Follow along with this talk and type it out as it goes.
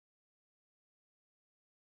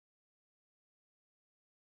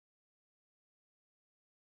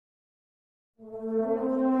$1075.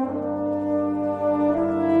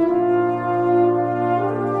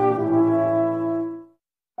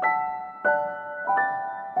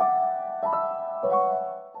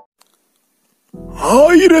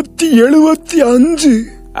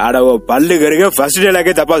 அடவோ பல்லு கருக ஃபர்ஸ்ட்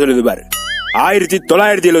டேலாக்கே தப்பா சொல்லுது பாரு.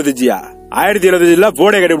 1975. 1075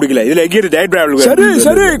 போனே கண்டுபிடிக்கல. இதுல எங்க டைட் பிராப்ளம். சரி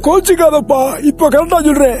சரி கோச்சிக்காதப்பா, இப்ப கரெக்டா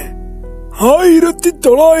சொல்றேன்.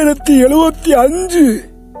 1975.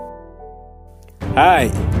 Hi,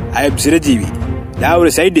 I am Chiranjeevi. நான் ஒரு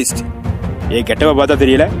சயின்டிஸ்ட். ஏன் கெட்டவ பார்த்தா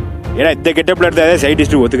தெரியல? ஏன்னா இந்த கெட்டப்ல இருந்தா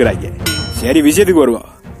சயின்டிஸ்ட் ஒத்துக்கிறாங்க. சரி விஷயத்துக்கு வருவோம்.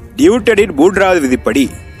 நியூட்டனின் 3வது விதிப்படி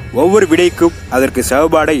ஒவ்வொரு விடைக்கும் அதற்கு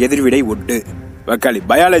சமமான எதிர்விடை உண்டு. வக்காலி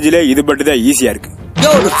பயாலஜில இது மட்டும் தான் ஈஸியா இருக்கு.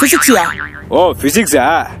 ஓ பிசிக்ஸா?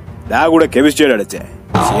 நான் கூட கெமிஸ்ட்ரி நினைச்சேன்.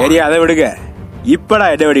 சரி அதை விடுங்க. இப்ப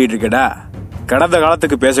நான் என்ன விடிக்கிட்டு இருக்கேன்னா, கடந்த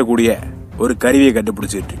காலத்துக்கு பேசக்கூடிய ஒரு கருவியை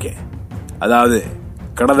கண்டுபிடிச்சிட்டு இருக்கேன். அதாவது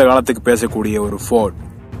கடந்த காலத்துக்கு பேசக்கூடிய ஒரு போன்.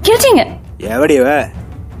 எவடிவ?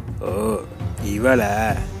 ஓ இவள.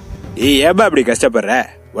 நீ ஏமா இப்படி கஷ்டப்படுற?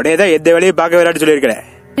 உடையதான் எந்த வேலையும் பார்க்க வேணாம்னு சொல்லியிருக்கிறேன்.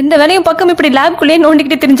 இந்த வேலையும் பக்கம் இப்படி லேப்குள்ளே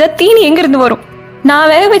நோண்டிக்கிட்டு தெரிஞ்சா தீனி எங்க இருந்து வரும்?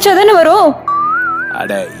 நான் வேக வச்சாதானே வரும்.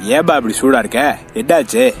 அட ஏமா இப்படி சூடா இருக்க?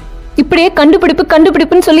 என்னாச்சு? இப்படியே கண்டுபிடிப்பு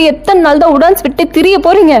கண்டுபிடிப்புன்னு சொல்லி எத்தனை நாள் தான் உடான்ஸ் விட்டு திரிய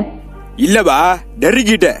போறீங்க? இல்லவா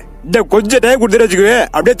நெருங்கிட்ட. இந்த கொஞ்ச டைம் கொடுத்து வச்சுக்குவே,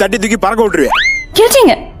 அப்படியே தட்டி தூக்கி பறக்க விட்டுருவேன்.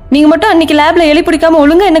 கேச்சீங்க, நீங்க மட்டும் அன்னைக்கு லேப்ல எலி பிடிக்காம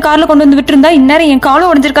ஒழுங்கா என்ன கார்ல கொண்டு வந்து விட்டு இருந்தா இந்நேரம் என் காலம்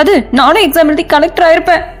உடைஞ்சிருக்காது. நானும் எக்ஸாம் எழுதி கலெக்டர்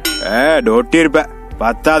ஆயிருப்பேன். நோட்டி இருப்பேன்.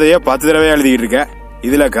 10ாவதையே 10 தடவை எழுதிக்கிட்டு இருக்க.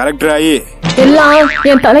 இதுல கலெக்டர் ஆகி எல்லாம்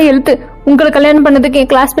என் தலை எழுத்து. உங்களை கல்யாணம் பண்ணதுக்கு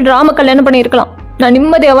என் கிளாஸ்மேட் ராம கல்யாணம் பண்ணிருக்கலாம். நான்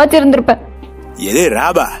நிம்மதியாவாச்சு இருந்திருப்பேன். எது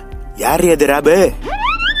ராபா? யாரு அது ராபு?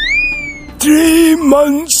 3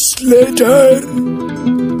 months later.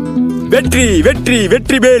 வெற்றி வெற்றி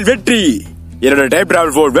வெற்றி மேல் வெற்றி. என்னோட டைப்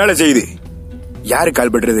டிராவல் போன் வேலை செய்யுது. யாரு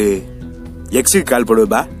கால் பண்றது? எக்ஸுக்கு கால்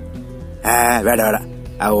பண்ணுவா? வேடா வேடா,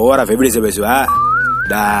 ஓவரா ஃபெமினிசம் பேசுவா.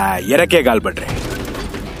 நான் எனக்கே கால் பண்றேன்.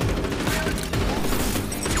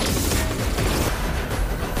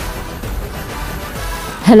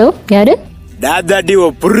 ஹலோ, யாரு? நான் தாண்டி ஓ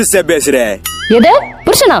புருஷ பேசுறேன். எது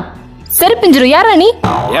புருஷனா? செருப்பிஞ்சிரு. யாரா நீ?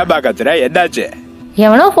 ஏன்பா கத்துற? என்னாச்சு?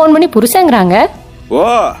 எவனோ போன் பண்ணி புருஷங்கிறாங்க. ஓ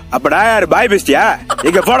அப்ப நான் யாரு? பாய் பேசிட்டியா?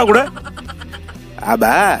 எங்க போன கூட.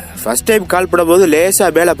 ஆமா, ஃபர்ஸ்ட் டைம் கால் பண்ணும்போது லேசா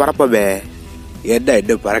மேல பறப்பவே. என்ன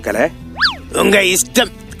இன்னும் பறக்கல? உங்க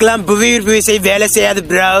இஷ்டம் புவியீர்ப்பு விசை வேலை செய்யாது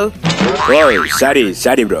ப்ரோ. ஓ சாரி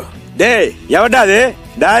சாரி ப்ரோ. டேய் எவன்டா அது?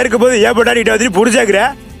 நான் இருக்கும்போது ஏன் பண்ணாடிட்டு வந்து புடிச்சாக்குற?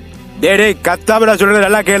 டேய் கத்தாம நான் சொல்றது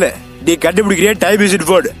நல்லா கேளு. நீ கண்டுபிடிக்கிறிய டைம் மிஷின்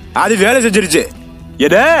போன், அது வேலை செஞ்சிருச்சு.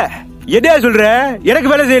 என்ன சொல்ற?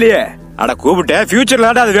 எனக்கு வேலை செய்யலையே. அட கூப்பிட்டேன் ஃபியூச்சர்ல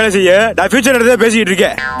அது வேலை செய்ய. நான் ஃபியூச்சர்ல தான் பேசிக்கிட்டு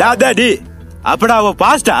இருக்கேன். நான் தான் டி. அப்படா அவ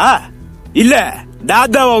பாஸ்டா? இல்ல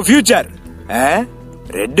நான் தான் அவ ஃபியூச்சர்.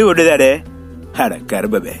 ரெண்டு ஒண்ணுதானே. அட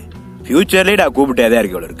கர்மமே, ஃபியூச்சர்லயே நான் கூப்பிட்டே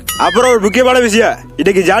இருக்கு. இருக்கு அப்புறம் ஒரு முக்கியமான விஷயம்.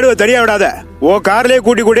 இன்னைக்கு ஜாடுவை தனியா விடாத. ஓ கார்லயே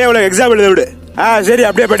கூட்டி அவளை எக்ஸாம் எழுத விடு. சரி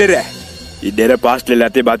அப்படியே பண்ணிடுறேன். இந்நேரம் பாஸ்ட்ல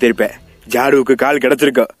எல்லாத்தையும் பாத்திருப்பேன். ஜாடுவுக்கு கால்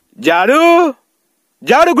கிடைச்சிருக்கோம். ஜாடு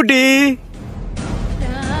ஜாடு குட்டி.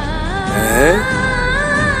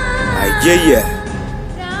 ஐய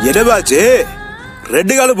என்னவாச்சு?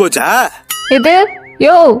 2 காலம் போச்சா? இது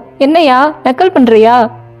யோ என்னையா நக்கல் பண்றியா?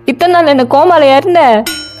 இத்தனை நாள் என்ன கோமாலையா இருந்த?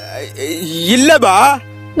 இல்லபா,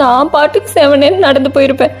 நான் பாட்டுக்கு 7 நடந்து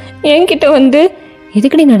போயிருப்பேன். என்கிட்ட வந்து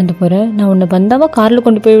எதுக்கடி நடந்து போற? நான் உன்னை வந்தாவா கார்ல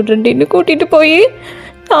கொண்டு போய் விடுறேன்னு கூட்டிட்டு போய்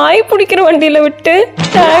நாய் பிடிக்கிற வண்டியில விட்டு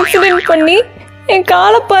ஆக்சிடென்ட் பண்ணி என்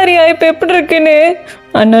காலப்பாரியா இப்ப எப்படி இருக்குன்னு.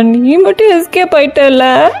 ஆனா நீ மட்டும் எஸ்கேப் ஆயிட்டல.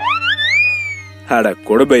 அட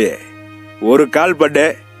கொடுமையே, ஒரு கால் பண்ண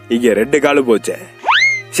இங்க 2 காலும் போச்சே.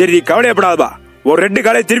 சரி நீ கவலையப்படாதபா, ஒரு 2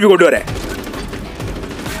 காலை திருப்பி கொண்டு வரேன்.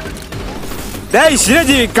 டேய்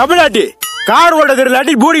சிரஞ்சீவி கமலாட்டி, கார் ஓட்ட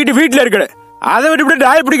தெரியலாட்டி மூடிக்கிட்டு வீட்டுல இருக்கல. அதை விட்டு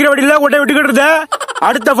நாய் பிடிக்கிற வண்டியில கொண்டை விட்டுக்கிட்டு இருந்த.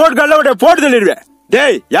 அடுத்த போன் கால்ல உன்னை போட்டு தள்ளிடுவேன்.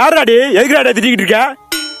 டேய் யாராடி? எதுக்குடா திட்டிக்கிட்டு இருக்க?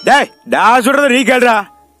 டேய் நான் சொல்றத நீ கேளுடா.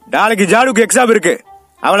 நாளைக்கு ஜாடுக்கு எக்ஸாம் இருக்கு.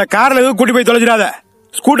 அவளை கார்ல எதுவும் கூட்டி போய் தொலைச்சிடாத.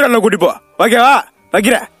 ஸ்கூட்டர்ல கூட்டி போ. ஓகேவா?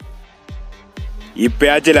 வைக்கிறேன்.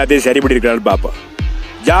 இப்பயாச்சும் எல்லாத்தையும் சரி பண்ணி இருக்கான்னு பாப்போம்.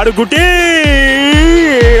 ஜாடு குட்டி.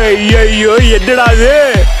 ஐயோ என்னடா அது?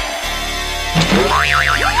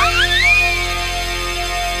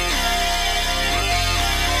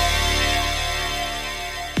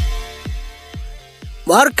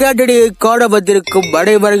 மார்க் ஆண்டனி காண வந்திருக்கும்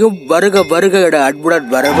அனைவரையும் வருக வருக என அன்புடன்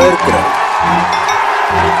வரவேற்கிறோம்.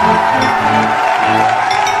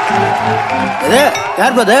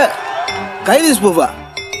 யார் பாத? கைதி ஸ்பூஃபா?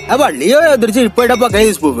 ஆமா லியோவே வந்துருச்சு. இப்ப என்னப்பா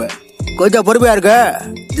கைதி ஸ்பூஃப்? கொஞ்சம் பொறுமையா இருக்க,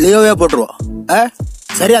 லியோவே போட்டுருவோம்.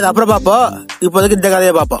 சரி அது அப்புறம் பாப்போம். இப்போதைக்கு இந்த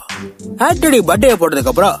கதையை பாப்போம். ஆண்டனி பட்டைய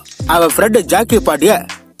போட்டதுக்கு அப்புறம் அவன் ஃப்ரெண்டு ஜாக்கி பாட்டிய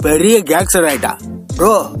பெரிய கேங்ஸ்டர் ஆயிட்டான்.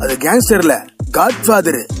 ப்ரோ அது கேங்ஸ்டர்ல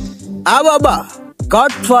காட்ஃபாதர். ஆமா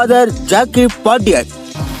காட்ஃபாதர் ஜாக்கி பாட்டியட்.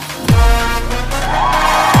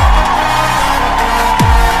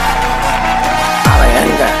 அவன்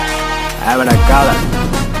எங்க? அவனை காதல்.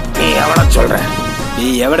 நீ எவனை சொல்ற? நீ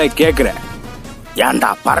எவனை கேக்குற?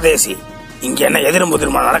 ஏன்டா பரதேசி, இங்க என்ன எதிரும்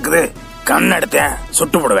புதிருமா நடக்குது? கண் எடுத்தேன்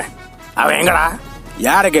சுட்டு போடுவேன். அவன் எங்கடா?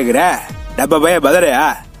 யார கேக்குற? டப்ப பைய பதரையா?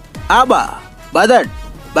 ஆமா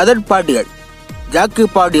பதட் பாட்டியட், ஜாக்கி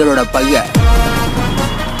பாட்டியலோட பையன்.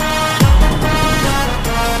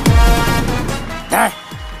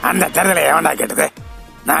 அந்த தேர்தலை எவன்டா கேட்டது?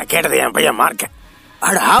 நான் கேட்டது என் பையன் மார்க்க.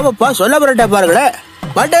 அட ஆமாப்பா, சொல்ல போறட்ட பாருங்களே.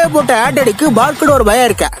 பட்டைய போட்ட ஆண்டனிக்கு மார்க்குன்னு ஒரு பையன்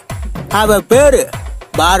இருக்க. அவன் பேரு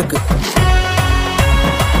மார்க்.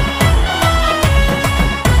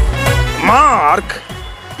 மார்க்,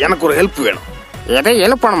 எனக்கு ஒரு ஹெல்ப் வேணும். எதை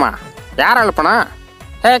ஹெல்ப் பண்ணுமா? யார ஹெல்ப் பண்ணா?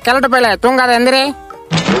 கிளட்டு போயில தூங்காத எந்திரி.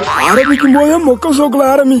 ஆரம்பிக்கும் போதே மொக்க சோக்குல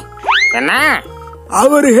ஆரம்பி. என்ன?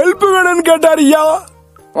 அவர் ஹெல்ப் வேணும்னு கேட்டாரு ஐயா.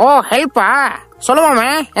 ஓ ஹெல்ப்பா? சொல்லுவாமே,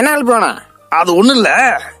 என்ன ஹெல்ப் வேணும்? அது ஒண்ணு இல்ல,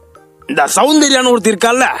 இந்த சௌந்தர்யான்னு ஒருத்தி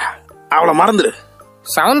இருக்கால, அவளை மறந்துரு.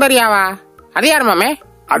 சௌந்தர்யாவா? அது யாரு மாமே?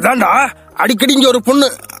 அதான்டா அடிக்கடி இங்க ஒரு பொண்ணு.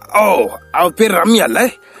 ஓ, அவ பேர் ரம்யா இல்ல,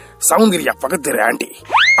 சௌந்தர்யா பக்கத்து ஆண்டி.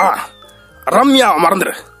 ரம்யா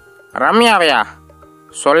மறந்துரு. ரம்யாவையா?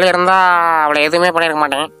 சொல்லியிருந்தா அவளை எதுவுமே பண்ணிருக்க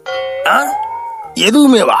மாட்டேன்.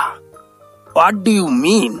 எதுவுமே வா? What to you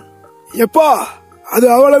mean? எப்பா அது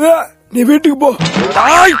அவ்வளவே, நீ வீட்டுக்கு போ.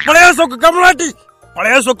 பழைய சொக்க கமலாட்டி,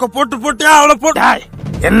 பழைய சொக்க போட்டு போட்டு அவளை போட்டு.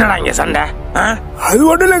 என்னடா இங்க சண்டை? அது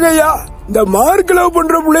ஒண்ணு இல்லைங்க ஐயா, இந்த மார்க் லவ்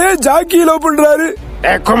பண்ற புள்ளைய ஜாக்கி லவ் பண்றாரு.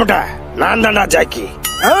 கொமட்டா, நான் தான்டா ஜாக்கி.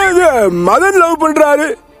 இது மதன் லவ் பண்றாரு.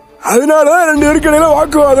 அதனாலதான் 2 பேருக்கு இடையில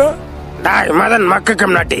வாக்குவாதம். டாய் மதன் மக்க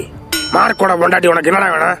கம்நாட்டி, மார்க்கோட பொண்டாட்டி உனக்கு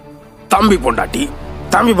என்னடா வேணும்? தம்பி பொண்டாட்டி.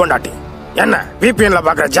 தம்பி பொண்டாட்டி என்ன VPNல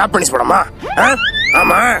பாக்குற ஜாப்பனீஸ் படமா?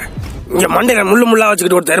 ஆமா, இங்க மண்டையில முள்ளா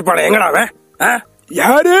வச்சுக்கிட்டு ஒரு இருப்பான, எங்கடா அவன்?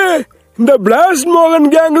 யாரு? இந்த பிளாஸ்ட் மோகன்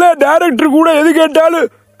கேங்ல டைரக்டர் கூட எது கேட்டாலும்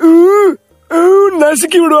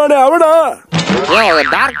நசுக்கி விடுவானே அவனா?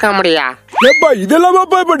 டார்க் காமெடியா? ஏப்பா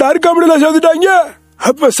இதெல்லாமாப்பா இப்ப டார்க் காமெடியில சேர்த்துட்டாங்க.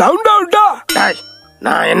 அப்ப சவுண்ட் அவுட்டா?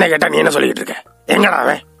 நான் என்ன கேட்டா நீ என்ன சொல்லிட்டு இருக்க? எங்கடா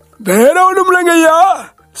அவன்? வேற ஒண்ணும் இல்லைங்க ஐயா,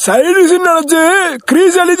 சைடிஸ் நினைச்சு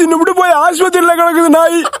கிரீஸ் அள்ளி தின்னுபிட்டு போய் ஆஸ்பத்திரியில கிடக்குது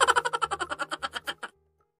நாய்.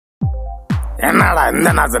 என்னடா இந்த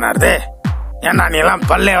நாத்தனாருது? என்ன நீ எல்லாம்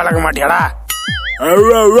பல்லே வளர்க்க மாட்டியாடா?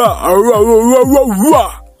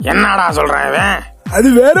 என்னடா சொல்றேன்? அது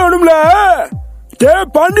வேற ஒண்ணும்ல, டே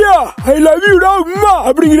பாண்டியா ஐ லவ் யூ டா உம்மா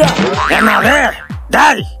அப்படிங்கிற. என்னது?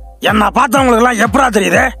 டேய், என்ன பார்த்தவங்களுக்கு எல்லாம் எப்படா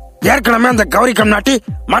தெரியுது? ஏற்கனவே அந்த கௌரி கம்நாட்டி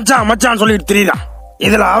மச்சான் மச்சான் சொல்லிட்டு தெரியுதான்.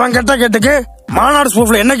 இதுல அவன் கெட்ட கேட்டுக்கு மாநாடு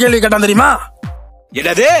ஸ்பூஃப்ல என்ன கேள்வி கேட்டான் தெரியுமா?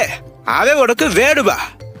 என்னது? அவன் உனக்கு வேடுபா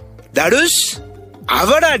தடுஷ்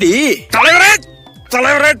அவடாடி தலைவரே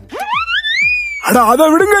தலைவரே. அட அதை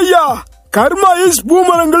விடுங்க ஐயா, கர்மா இஸ்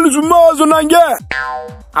பூமரங்கள் சும்மாவா சொன்னாங்க?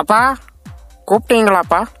 அப்பா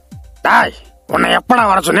கூப்பிட்டீங்களாப்பா? டாய், உன்னை எப்படா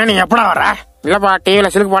வர சொன்னேன், நீ எப்படா வர? இல்லப்பா,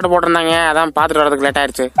 டிவில சிலுக்கு பாட்டு போட்டிருந்தாங்க, அதான் பாத்துட்டு வரதுக்கு லேட்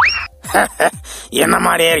ஆயிடுச்சு. என்ன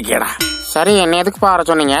மாதிரியே இருக்கேடா. சரி, என்ன எதுக்குப்பா வர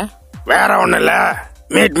சொன்னீங்க? வேற ஒண்ணு இல்ல,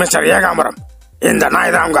 மீட் மிஸ்டர் ஏகாம்பரம். இந்த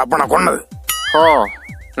நாய் தான் உங்க அப்பனை கொன்னது. ஓ,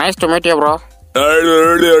 nice to meet you bro.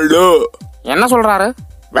 என்ன சொல்றாரு?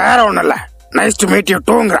 வேற ஒண்ணு இல்ல, நைஸ் டு மீட் யூ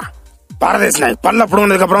டூங்கிறான். பரதேசி நாய் பல்ல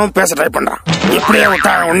புடுங்கினதுக்கு அப்புறம் பேச ட்ரை பண்றான். இப்படியே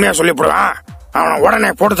விட்டா உண்மையா சொல்லி போடுவான். அவனை உடனே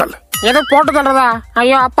போட்டு தள்ளு. எது போட்டு தள்ளுறதா?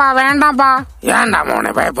 ஐயோ அப்பா வேண்டாம்ப்பா. ஏன்டாமா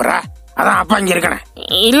உன்னை பயப்படுற? அதான் அப்பா இங்க இருக்கேன்.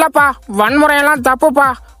 இல்லப்பா, வன்முறையெல்லாம் தப்புப்பா.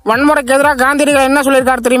 வன்முறைக்கு எதிராக காந்தியடிகள் என்ன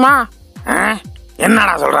சொல்லியிருக்காரு தெரியுமா?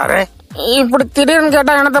 என்னடா சொல்றாரு? இப்படி திடீர்னு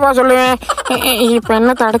கேட்டா என்னத்தப்பா சொல்லுவேன்? இப்ப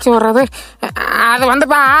என்ன தடைச்சு வர்றது? அது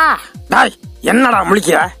வந்துப்பா. டாய், என்னடா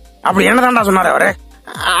முழிக்கிற? அப்படி என்னதான்டா சொன்னாரு அவரு?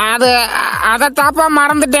 அத தாப்பா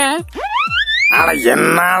மறந்துட்டேன். அட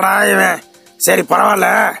என்னடா இவன்? சரி பரவாயில்ல,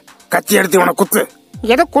 கத்தி எடுத்து உன குத்து.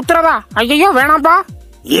 எது குத்துறதா? ஐயோ வேணாம்ப்பா.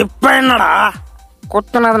 இப்ப என்னடா?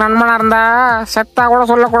 குத்துனது நண்பனா இருந்தா செத்தா கூட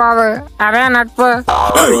சொல்லக்கூடாது, அதே நட்பு.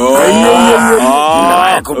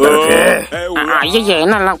 ஐயா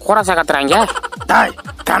என்ன எல்லாம் கூரசா கத்துறாங்க? டாய்,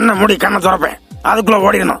 கண்ணை மூடி கண்ணை துறப்பேன், அதுக்குள்ள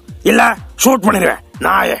ஓடிடணும், இல்ல ஷூட் பண்ணிடுவேன்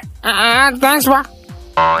நாயே. தேங்க்ஸ் பா.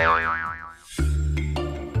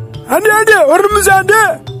 ஆண்டி ஆண்டி ஒரு நிமிஷம் ஆண்டி.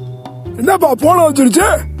 என்னப்பா போன வச்சிருச்சு?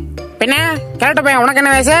 பின்ன கேட்ட பையன் உனக்கு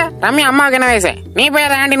என்ன வயசு? ரம்யா அம்மாவுக்கு என்ன வயசு? நீ போய்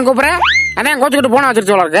அதை ஆண்டின்னு கூப்பிடுற? அதான் கோச்சுக்கிட்டு போன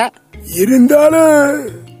வச்சிருச்சு போல இருக்கு. இருந்தாலும்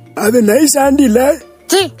அது நைஸ் ஆண்டி இல்ல.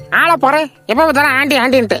 சி ஆள போறேன், எப்ப பார்த்தாலும் ஆண்டி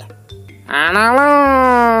ஆண்டின்ட்டு. ஆனாலும்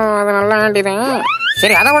அது நல்ல ஆண்டி தான்.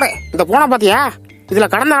 சரி அதை விட இந்த போன பாத்தியா? இதுல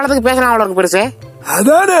கடந்த காலத்துக்கு பேசலாம் அவ்வளவு பெருசு.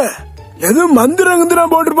 அதானே எதுவும்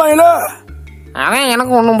மந்திரம் போட்டிருப்பாங்களா? அதான்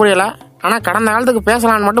எனக்கும் ஒண்ணும் புரியல. ஆனா கடந்த காலத்துக்கு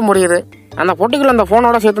பேசலான்னு மட்டும் புரியுது. அந்த பொட்டிக்குள்ள அந்த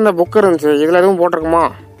போனோட சேர்த்து இந்த புக் இருந்துச்சு. இதுல எதுவும் போட்டிருக்குமோ?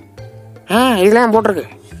 இதுல போட்டிருக்கு.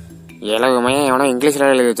 இலவுமே எவனோ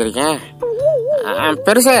இங்கிலீஷ்ல எழுதி வச்சிருக்கேன்.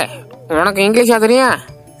 பெருசு, உனக்கு இங்கிலீஷா தெரியும்?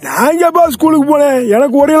 நான் எப்பா ஸ்கூலுக்கு போனேன்,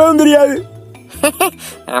 எனக்கு ஒரு அளவும் தெரியாது.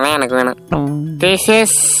 அதான் எனக்கு வேணும். This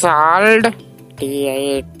is solved.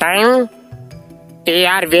 Time.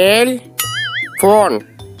 TR Vel phone.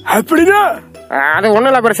 அப்படின்னா அது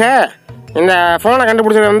ஒண்ணும் இல்ல பெருசு. இந்த போனை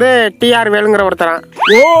கண்டுபிடிச்சது வந்து TR வேலுங்கிற ஒருத்தரான்.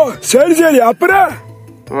 ஓ சரி சரி. அப்புறம்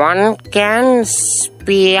ஒன் கேன்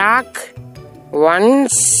ஸ்பியாக்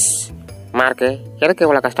ஒன்ஸ். மார்க்கு, எதுக்கு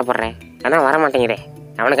இவ்வளவு கஷ்டப்படுறேன்? அதான் வர மாட்டேங்கிறே.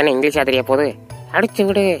 அவனுக்கு என்ன இங்கிலீஷா தெரிய போகுது? அடிச்சு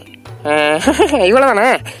விடு. இவ்வளவுதானே?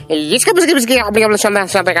 இஸ்கு பிஸ்கு பிஸ்கு அப்படி அப்படி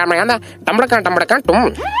சொந்த காரணம் டம்பளக்கான் டும்.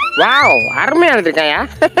 வாவ், அருமையா எழுதிருக்காயா.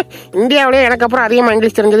 இந்தியாவிலேயே எனக்கு அப்புறம் அதிகமா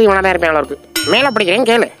இங்கிலீஷ் தெரிஞ்சது இவனா தான் இருப்பேன். அளவுக்கு மேல படிக்கிறேன்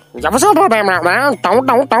கேளு.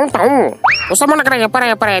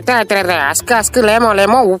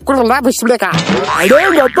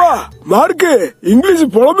 Mark English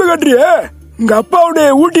புலம்பு கட்டுறியே. உங்க அப்பாவுடைய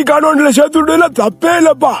ஊட்டி கான்வென்ட்ல சேர்த்து விட்டதுல தப்பே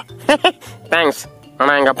இல்லப்பா. தேங்க்ஸ்.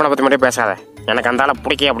 ஆனா எங்க அப்பனை பத்தி மட்டும் பேசாத, எனக்கு அந்த ஆளை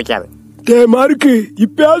பிடிக்காது. மார்க்கு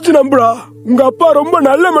இப்பயாச்சும் நம்புடா. உங்க அப்பா ரொம்ப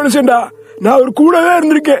நல்ல மனுஷன்டா. நான் அவர் கூடவே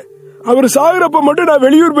இருந்திருக்கேன். அவர் சாகுறப்ப மட்டும் நான்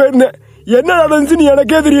வெளியூர் போயிருந்தேன். என்ன நடந்துச்சுன்னு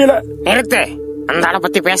எனக்கே தெரியல. நிறுத்து, அந்த ஆளை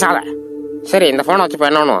பத்தி பேசாத. சரி, இந்த போனை வச்சு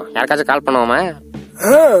என்ன பண்ணுவோம்? யாருக்காச்சும் கால் பண்ணுவோமா?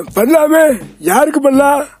 பண்ணலாமே. யாருக்கு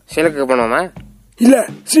பண்ணலாம்? சிலுக்கு பண்ணுவோமா? இல்ல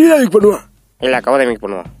ஸ்ரீதாவுக்கு பண்ணுவோம். இல்ல கௌதமிக்கு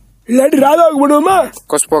பண்ணுவோம். இல்லாட்டி ராதாவுக்கு பண்ணுவோமா?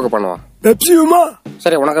 குஷ்போக்கு பண்ணுவோம். பெப்சியுமா?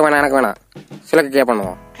 சரி, உனக்கு வேணாம் எனக்கு வேணாம். சிலுக்கு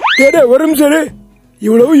பண்ணுவோம். ஒரு நிமிஷம்.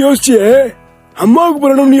 இவ்வளவு யோசிச்சியே, அம்மாவுக்கு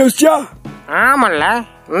பண்ணணும்னு யோசிச்சியா? ஆமல்ல,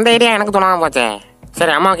 இந்த ஐடியா எனக்கு தோணாம போச்சே.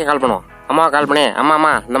 சரி, அம்மாவுக்கு கால் பண்ணுவோம். அம்மாவை கால் பண்ணி,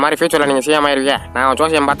 அம்மா இந்த மாதிரி ஃபியூச்சர்ல நீங்க சிஎம் ஆயிருவீங்க, நான்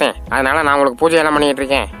ஜோசியம் பார்த்தேன், அதனால நான் உங்களுக்கு பூஜை எல்லாம் பண்ணிட்டு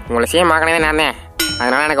இருக்கேன், உங்களை சிஎம் ஆகனே நான் தான்,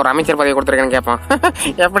 அதனால எனக்கு ஒரு அமைச்சர் பதவி கொடுத்துருக்கேன்னு கேட்போம்.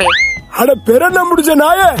 எப்படி? அட பெருந்த முடிச்ச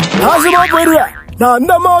நாயே, நாசமா போயிருவேன். நான்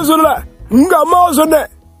அந்த அம்மாவை சொல்லல, உங்க அம்மாவை சொன்னேன்.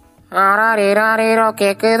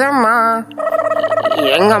 கேக்குதம்மா.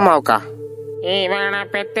 எங்க அம்மாவுக்கா? இவனை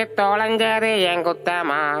பெத்து தொலைஞ்சது என்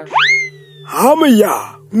குத்தமா. ஆமையா,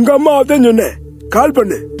 உங்க அம்மாவை தான் சொன்னேன். கால்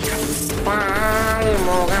பண்ணு.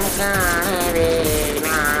 முகம் காணவே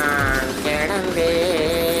நான் கிடந்தே,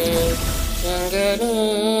 எங்க நீ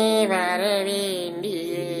வர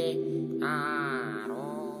வேண்டியே.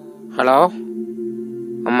 ஹலோ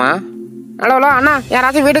அம்மா. ஹலோ அண்ணா,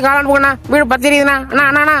 யாராச்சும் வீட்டுக்கு கால் அனுப்புங்கண்ணா. வீடு பத்திரியுதுண்ணா.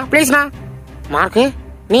 அண்ணா ப்ளீஸ்ண்ணா. மார்க்கு,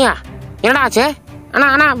 நீயா? என்னடா ஆச்சு?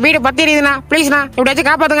 அண்ணா வீடு பத்திரியுதுண்ணா, ப்ளீஸ்ண்ணா, எப்படியாச்சும்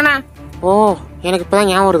காப்பாத்துங்கண்ணா. ஓ, எனக்கு இப்பதான்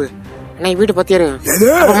ஞாபகம் வருது. அண்ணா வீடு பத்திரியுங்க.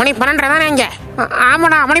 மணி 12 தானே இங்க?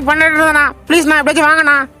 ஆமாண்ணா, மணி 12 தானா? ப்ளீஸ்ண்ணா, எப்படியாச்சும்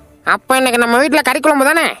வாங்கண்ணா. அப்ப இன்னைக்கு நம்ம வீட்டுல கறிக்குழம்பு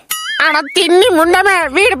தானே? ஆனா தின்னி முன்னமே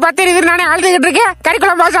வீடு பத்திரியுது நானே அழுதுகிட்டு இருக்கேன்.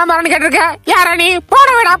 கறிக்குழம்பா சாம்பார்னு கேட்டிருக்கேன். யாரா நீ? போட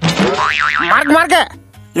விடா. மார்க்கு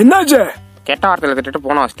என்னாச்சு? கெட்ட வார்த்தையில திட்டு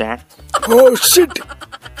போன வச்சிட்டேன். Oh shit.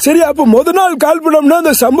 சரி, அப்ப முத நாள் கால் பண்ணோம்னா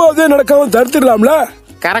அந்த சம்பவத்தை நடக்காம தடுத்துடலாம்ல?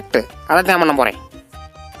 கரெக்ட், அதான் பண்ண போறேன்.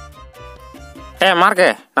 மார்க்கு,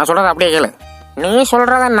 நான் சொல்றத அப்படியே கேளு. நீ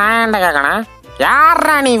சொல்றத நான் ஏன்டா கேட்கணும்?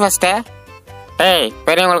 யாரா நீ ஃபர்ஸ்ட்?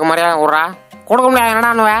 பெரியவங்களுக்கு மரியாதை விடுறா. கொடுக்க முடியாது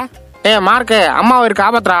என்னடானுவ? மார்க்கு, அம்மாவை இருக்கு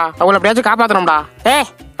காப்பாத்துறா, அவங்களை எப்படியாச்சும் காப்பாத்தணும்டா.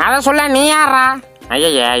 அத சொல்ல நீ யாரா?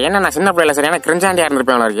 ஐயா, என்ன நான் சின்ன பிள்ளைல சரியான கிரிஞ்சாண்டியா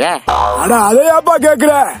இருந்திருப்பேன் இருக்கே. அட அதையாப்பா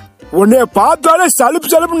கேக்குற? உன்னைய பார்த்தாலே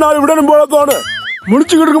சலுப்பு நாலு விடணும் போல தோணும்.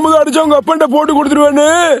 முடிச்சுக்கிட்டு இருக்கும் போது அடிச்சு அவங்க அப்பன்ட்ட போட்டு கொடுத்துருவேன்னு,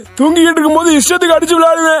 தூங்கிக்கிட்டு இருக்கும் போது இஷ்டத்துக்கு அடிச்சு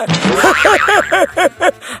விளையாடுவேன்.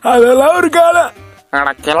 அதெல்லாம் ஒரு காலம். அட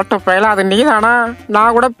கிழட்டு பயில, அது நீதானா?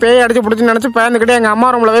 நான் கூட பேய் அடிச்சு பிடிச்சு நினைச்சு பயந்துக்கிட்டே எங்க அம்மா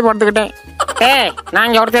ரூம்ல போய் படுத்துக்கிட்டேன். நான்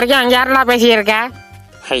இங்க ஒருத்தர் இருக்கேன், அங்க யாரெல்லாம் பேசியிருக்க?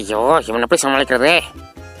 ஐயோ, இவன் எப்படி சமாளிக்கிறது?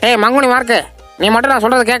 மங்குனி மார்க்கு, நீ மட்டும் நான்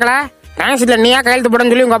சொல்றது கேட்கல. டிரான்ஸ்ல நீயா கையெழுத்து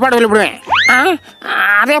போடன்னு சொல்லி உங்க அப்பாட்ட சொல்லிவிடுவேன்.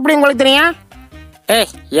 அது எப்படி உங்களுக்கு தெரியும்?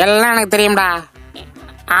 எல்லாம் எனக்கு தெரியும்டா.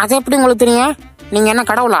 அது எப்படி உங்களுக்கு தெரியும்? நீங்க என்ன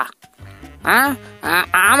கடவுளா?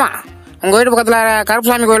 ஆமா, உங்க வீட்டு பக்கத்துல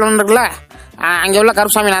கருப்புசாமி கோயில் ஒன்று இருக்குல்ல, அங்க உள்ள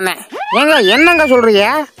கருப்புசாமி நானே. ஏங்க என்னங்க சொல்றீங்க?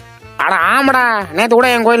 அட ஆமாடா, நேத்து கூட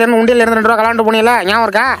என் கோயில இருந்து உண்டியில இருந்து 2 ரூபா கலாண்டு போனீங்களா, ஞாபகம்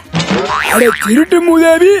இருக்கா? அட திருட்டு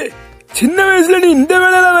மூதேவி, சின்ன வயசுல நீ இந்த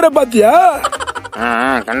வேலையெல்லாம் வேற பாத்தியா?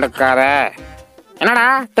 கண்டுக்காத. என்னடா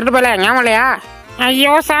திருட்டு போயில, ஞாபகம் இல்லையா?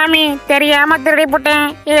 ஐயோ சாமி, தெரியாம திருடி போட்டேன்.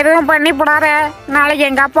 எதுவும் பண்ணி போடாத. நாளைக்கு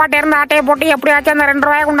எங்க அப்பாட்ட இருந்து ஆட்டையை போட்டு எப்படியாச்சும் அந்த 2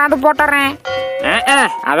 ரூபாய் கொண்டாந்து போட்டுறேன்.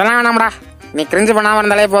 அதெல்லாம் வேணாம்டா, நீ கிரிஞ்சு பண்ணாம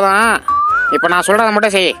இருந்தாலே போதும். இப்ப நான் சொல்றத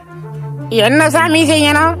மட்டும் செய். என்ன சாமி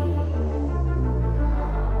செய்யணும்?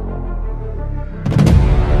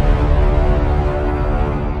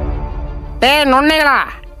 நொன்னைகளா,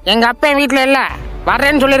 எங்க அப்பா வீட்டுல இல்ல,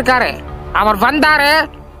 வர்றேன்னு சொல்லிருக்காரு. அவர் வந்தாரு,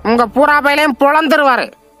 உங்க பூரா பையிலையும் பொழந்துருவாரு.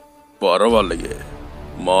 பரவாயில்லையே,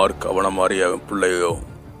 மார்க் அவன மாதிரி அவன் பிள்ளையோ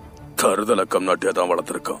தருதல கம்நாட்டியா தான்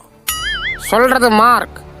வளர்த்திருக்கான். சொல்றது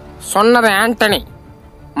மார்க், சொன்னது ஆண்டனி,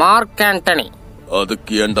 மார்க் ஆண்டனி.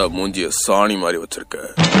 அதுக்கு ஏன்டா மூஞ்சிய சாணி மாதிரி வச்சிருக்க?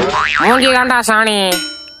 மூஞ்சி தாண்டா சாணி,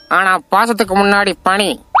 ஆனா பாசத்துக்கு முன்னாடி பனி,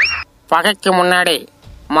 பகைக்கு முன்னாடி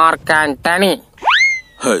மார்க் ஆண்டனி.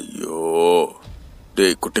 ஐயோ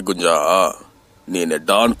டேய் குட்டி குஞ்சா, நீ என்ன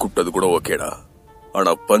டான் கூப்பிட்டது கூட ஓகேடா.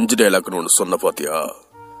 ஆனா பஞ்சு டைலாக்னு ஒண்ணு சொன்ன பாத்தியா,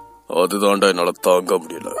 அதுதான்டா என்னால தாங்க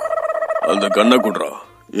முடியல. அந்த கண்ணை குடுறா,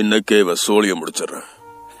 இன்னைக்கே இவன் சோழிய முடிச்சிடுறேன்.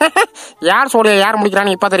 யார் சோழிய யார்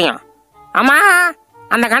முடிக்கிறான்னு இப்ப தெரியும். ஆமா,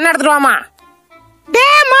 அந்த கண்ணை எடுத்துட்டு வாமா. டே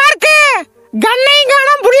மார்க்கு, கண்ணையும்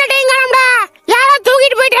காணோம் புல்லட்டையும் காணோம்டா, யாரோ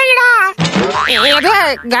தூக்கிட்டு போயிட்டாங்கடா. ஏதோ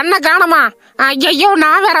கண்ணை காணுமா? ஐயோ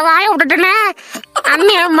நான் வேற வாய விட்டுட்டேனே,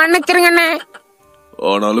 அண்ணிய மன்னிச்சிருங்கண்ணே.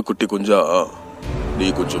 ஆனாலும் குட்டி குஞ்சா, நீ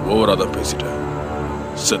கொஞ்சம் ஓவரா தான் பேசிட்ட.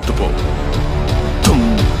 செத்து போ.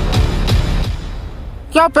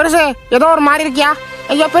 யோ பெருசு, ஏதோ ஒரு மாதிரி இருக்கியா?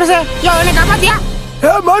 ஐயோ பெருசு, யோ என்ன காப்பாத்தியா?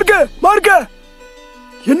 மார்க்கு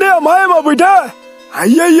என்னையா மாயமா போயிட்ட?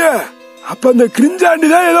 ஐய, அப்ப அந்த கிரிஞ்சாண்டி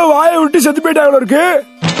தான் ஏதோ வாயை விட்டு செத்து போயிட்டாங்க இருக்கு.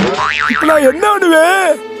 இப்ப நான் என்ன பண்ணுவேன்?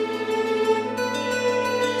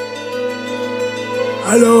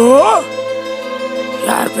 ஹலோ,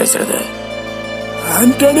 யார் பேசுறது?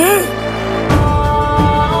 ஆண்டனி?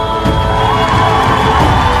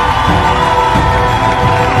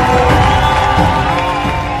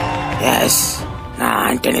 எஸ், நான்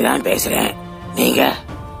ஆண்டனி தான் பேசுறேன். நீங்க?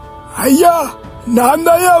 ஐயா, நான்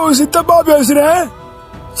தான் உன் சித்தப்பா பேசுறேன்.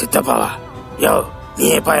 சித்தப்பாவா? யோ, நீ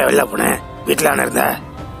எப்ப வெளில போன? வீட்டுல இருந்த?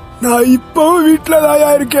 நான் இப்பவும் வீட்டுல தாயா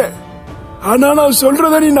இருக்கேன். ஆனா நான்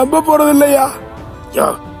சொல்றத நீ நம்ப போறது இல்லையா? யோ,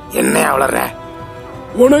 என்ன வளர்ற?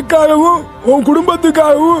 உனக்காகவும் உன்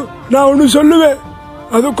குடும்பத்துக்காகவும் நான் ஒண்ணு சொல்லுவேன்,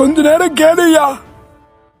 அது கொஞ்ச நேரம் கேளுயா.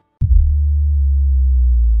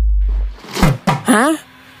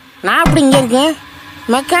 நான் அப்படி இங்க இருக்கேன்,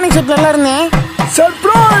 மெக்கானிக் ஷெட்ல இருந்தேன்.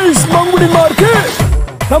 சர்ப்ரைஸ் மங்குடி மார்க்கு,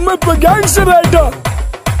 நம்ம இப்ப கேங்ஸ்டர் ஆயிட்டோம்.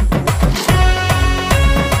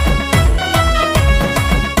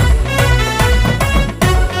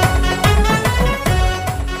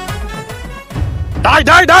 டாய்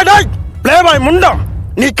டாய் டாய் டாய், ப்ளே பாய் முண்டம்,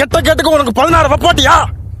 நீ கெட்ட கேட்டுக்கு உனக்கு 16 வப்பாட்டியா?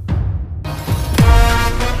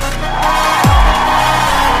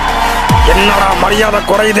 என்னடா மரியாதை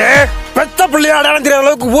குறையுது? பெத்த பிள்ளையா அடையாளம் தெரியாத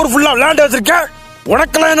அளவுக்கு ஊர் ஃபுல்லா விளையாண்டு வச்சிருக்க.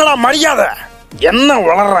 உனக்கெல்லாம் என்னடா மரியாதை? என்ன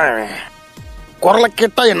வளர்றேன்? குரலை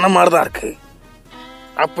கேட்டா என்ன மாதிரிதான் இருக்கு.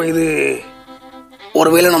 அப்ப இது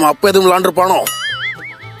ஒருவேளை நம்ம அப்ப எதுவும் விளையாண்டுருப்பானோ?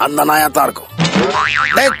 அந்த நாயாத்தான் இருக்கும்.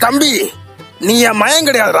 டேய் தம்பி, நீ என் மயம்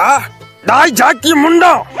கிடையாதுடா. டாய் ஜாக்கி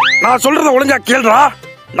முண்டம், நான் சொல்றத ஒழுங்கா கேள்றா.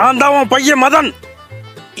 நான் தான் உன் பையன் மதன்.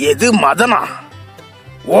 எது மதனா?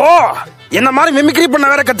 ஓ, என்ன மாதிரி மிமிக்ரி பண்ண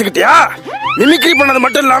வேற கத்துக்கிட்டியா? மிமிக்ரி பண்ணது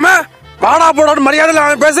மட்டும் இல்லாம வாடா போடான்னு மரியாதையில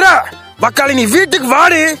அவன் பேசுற. பக்காளி நீ வீட்டுக்கு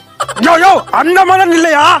வாடி. யோ யோ, அந்த மதன்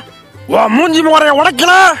இல்லையா? உன் மூஞ்சி முறைய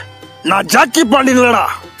உடைக்கல. நான் ஜாக்கி பாண்டி இல்லடா.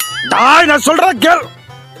 டாய் நான் சொல்றத கேள்.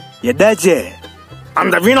 எதாச்சு?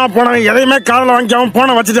 அந்த வீணா போனவன் எதையுமே காதல வாங்கிக்காம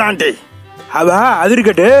போன வச்சுட்டான் ஆண்டி. அவ அது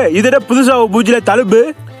இருக்கட்டு, இதோட புதுசா பூஜையில தழும்பு.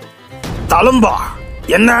 தழும்பா?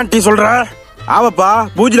 என்ன ஆண்டி சொல்ற? ஆமாப்பா,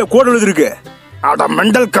 பூஜையில கோடு விழுந்திருக்கு. அட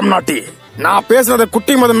மெண்டல் கம்நாட்டி, நான் பேசுறத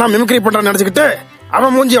குட்டி மதன் தான் மிமிக்ரி பண்றான்னு நினைச்சுக்கிட்டு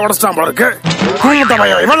அவன் மூஞ்சிய உடச்சிட்டான் போல இருக்கு.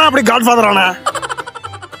 இவன் அப்படி காட்ஃபாதர் ஆன?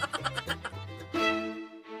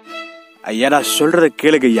 ஐயா நான் சொல்றத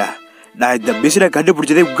கேளுங்க ஐயா, நான் இந்த பிசின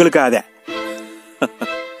கண்டுபிடிச்சதே உங்களுக்காக.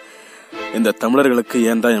 இந்த தமிழர்களுக்கு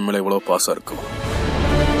ஏன் தான் என் மேல இவ்வளவு பாசம் இருக்கும்?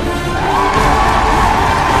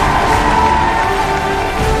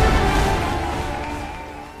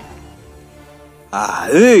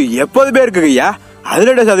 அது எப்போதுமே இருக்குங்க ஐயா.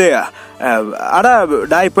 அதுல அது ஆனா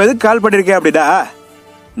நான் இப்ப எதுக்கு கால் பண்ணிருக்கேன் அப்படின்னா,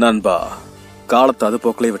 நண்பா, காலத்தை அது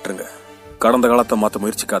போக்கிலே விட்டுருங்க. கடந்த காலத்தை மாத்த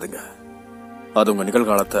முயற்சிக்காதுங்க. அது உங்க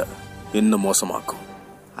நிகழ்காலத்தை இன்னும் மோசமாக்கும்.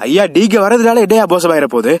 ஐயா நீங்க வர்றதுனால என்னையா மோசமாயிர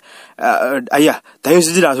போகுது? ஐயா தயவு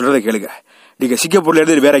செஞ்சு நான் சொல்றதை கேளுங்க. நீங்க சிங்கப்பூர்ல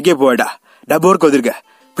இருந்து வேற எங்கேயும் போவேடா, நம்ம ஊருக்கு வந்துருங்க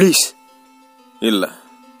பிளீஸ். இல்ல,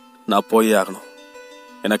 நான் போயே ஆகணும்.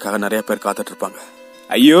 எனக்காக நிறைய பேர் காத்துட்டு இருப்பாங்க.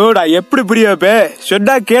 ஐயோ நான் எப்படி புரிய வைப்பேன்?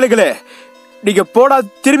 சொன்னா கேளுங்களே, நீங்க போனா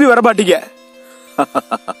திரும்பி வர மாட்டீங்க.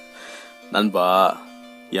 நண்பா,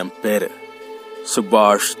 என் பேரு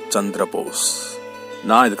சுபாஷ் சந்திர போஸ்.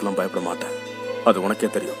 நான் இதுக்கெல்லாம் பயப்பட மாட்டேன், அது உனக்கே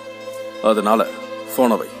தெரியும். அதனால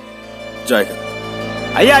போன வை. ஜெயஹிந்த்.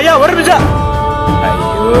 ஐயா ஐயா ஒரு நிமிஷம்.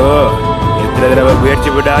 ஐயோ எத்தனை தடவை முயற்சி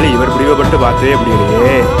பண்ணாலும் இவர் முடிவு மட்டும் மாற்றவே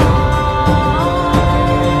முடியலையே.